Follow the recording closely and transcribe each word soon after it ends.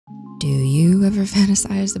Do you ever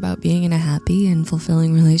fantasize about being in a happy and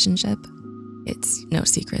fulfilling relationship? It's no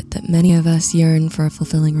secret that many of us yearn for a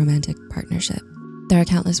fulfilling romantic partnership. There are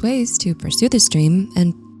countless ways to pursue this dream,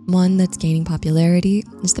 and one that's gaining popularity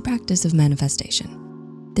is the practice of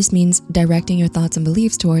manifestation. This means directing your thoughts and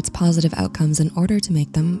beliefs towards positive outcomes in order to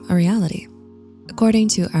make them a reality. According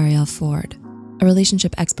to Ariel Ford, a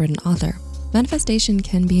relationship expert and author, manifestation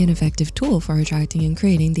can be an effective tool for attracting and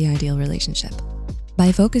creating the ideal relationship.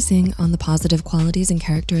 By focusing on the positive qualities and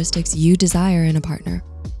characteristics you desire in a partner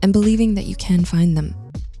and believing that you can find them,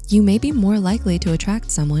 you may be more likely to attract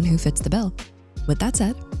someone who fits the bill. With that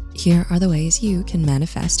said, here are the ways you can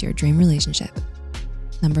manifest your dream relationship.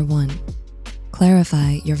 Number 1,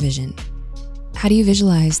 clarify your vision. How do you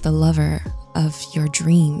visualize the lover of your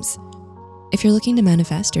dreams? If you're looking to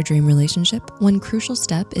manifest your dream relationship, one crucial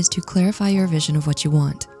step is to clarify your vision of what you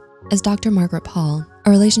want. As Dr. Margaret Paul, a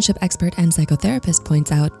relationship expert and psychotherapist,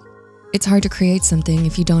 points out, it's hard to create something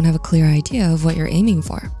if you don't have a clear idea of what you're aiming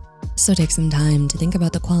for. So take some time to think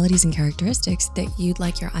about the qualities and characteristics that you'd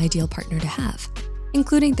like your ideal partner to have,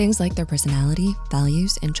 including things like their personality,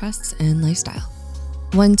 values, interests, and lifestyle.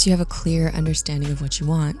 Once you have a clear understanding of what you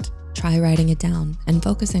want, try writing it down and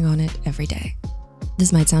focusing on it every day.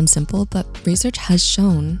 This might sound simple, but research has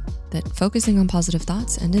shown that focusing on positive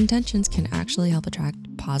thoughts and intentions can actually help attract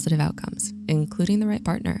positive outcomes, including the right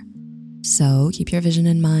partner. So keep your vision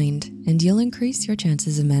in mind and you'll increase your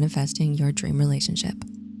chances of manifesting your dream relationship.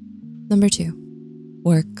 Number 2,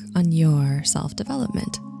 work on your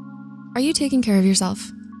self-development. Are you taking care of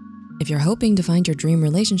yourself? If you're hoping to find your dream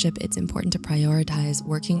relationship, it's important to prioritize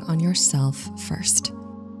working on yourself first.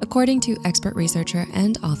 According to expert researcher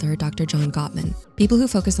and author Dr. John Gottman, people who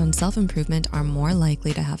focus on self-improvement are more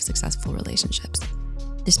likely to have successful relationships.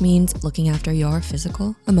 This means looking after your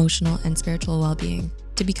physical, emotional, and spiritual well-being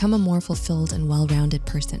to become a more fulfilled and well-rounded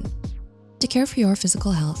person. To care for your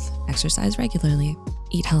physical health, exercise regularly,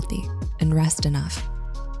 eat healthy, and rest enough.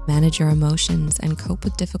 Manage your emotions and cope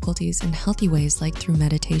with difficulties in healthy ways like through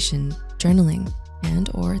meditation, journaling,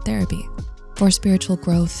 and/or therapy. For spiritual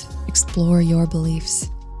growth, explore your beliefs,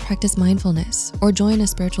 practice mindfulness, or join a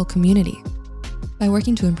spiritual community. By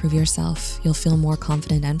working to improve yourself, you'll feel more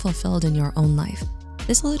confident and fulfilled in your own life.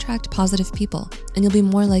 This will attract positive people, and you'll be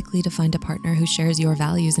more likely to find a partner who shares your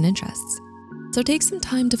values and interests. So take some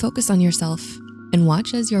time to focus on yourself and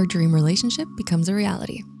watch as your dream relationship becomes a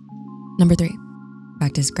reality. Number 3,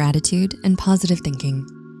 practice gratitude and positive thinking.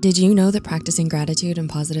 Did you know that practicing gratitude and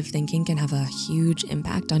positive thinking can have a huge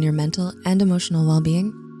impact on your mental and emotional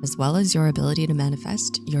well-being, as well as your ability to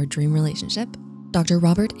manifest your dream relationship? Dr.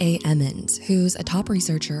 Robert A. Emmons, who's a top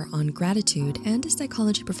researcher on gratitude and a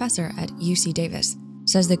psychology professor at UC Davis,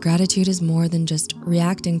 says that gratitude is more than just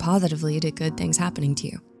reacting positively to good things happening to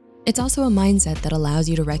you. It's also a mindset that allows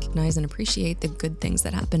you to recognize and appreciate the good things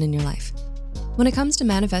that happen in your life. When it comes to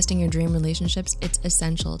manifesting your dream relationships, it's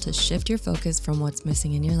essential to shift your focus from what's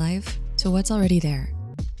missing in your life to what's already there.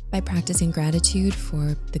 By practicing gratitude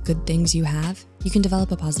for the good things you have, you can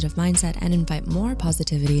develop a positive mindset and invite more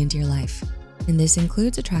positivity into your life. And this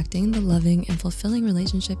includes attracting the loving and fulfilling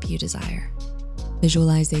relationship you desire.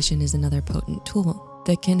 Visualization is another potent tool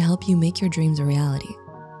that can help you make your dreams a reality.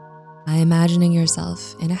 By imagining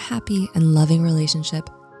yourself in a happy and loving relationship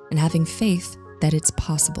and having faith that it's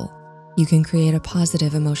possible, you can create a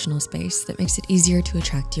positive emotional space that makes it easier to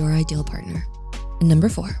attract your ideal partner. And number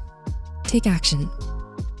 4, take action.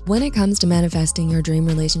 When it comes to manifesting your dream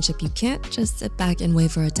relationship, you can't just sit back and wait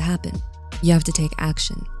for it to happen. You have to take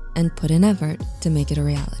action and put in effort to make it a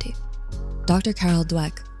reality. Dr. Carol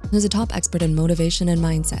Dweck, who's a top expert in motivation and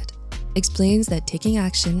mindset, explains that taking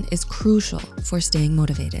action is crucial for staying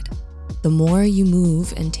motivated. The more you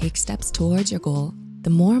move and take steps towards your goal, the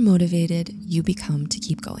more motivated you become to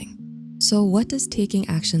keep going. So what does taking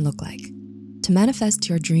action look like? To manifest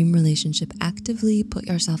your dream relationship, actively put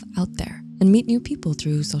yourself out there and meet new people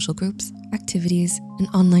through social groups, activities, and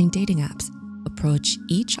online dating apps. Approach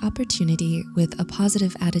each opportunity with a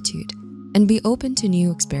positive attitude and be open to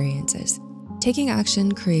new experiences. Taking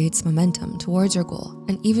action creates momentum towards your goal,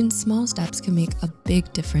 and even small steps can make a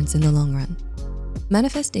big difference in the long run.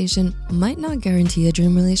 Manifestation might not guarantee a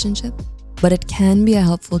dream relationship, but it can be a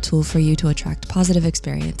helpful tool for you to attract positive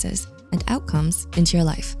experiences and outcomes into your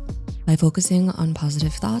life. By focusing on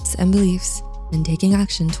positive thoughts and beliefs and taking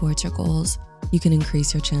action towards your goals, you can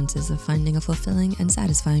increase your chances of finding a fulfilling and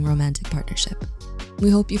satisfying romantic partnership.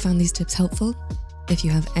 We hope you found these tips helpful. If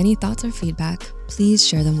you have any thoughts or feedback, please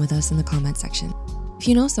share them with us in the comment section. If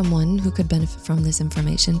you know someone who could benefit from this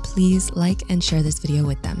information, please like and share this video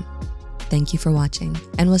with them. Thank you for watching,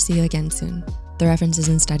 and we'll see you again soon. The references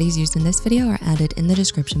and studies used in this video are added in the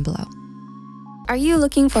description below. Are you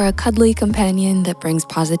looking for a cuddly companion that brings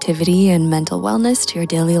positivity and mental wellness to your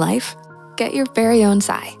daily life? Get your very own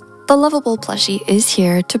Psy. The lovable plushie is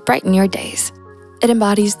here to brighten your days. It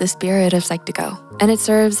embodies the spirit of Psych2Go, and it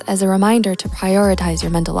serves as a reminder to prioritize your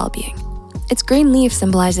mental well-being. Its green leaf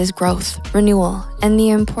symbolizes growth, renewal, and the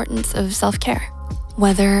importance of self-care.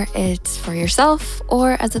 Whether it's for yourself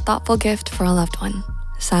or as a thoughtful gift for a loved one,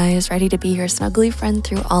 Psy is ready to be your snuggly friend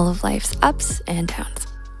through all of life's ups and downs.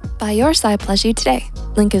 Buy your Psy plushie today.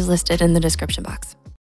 Link is listed in the description box.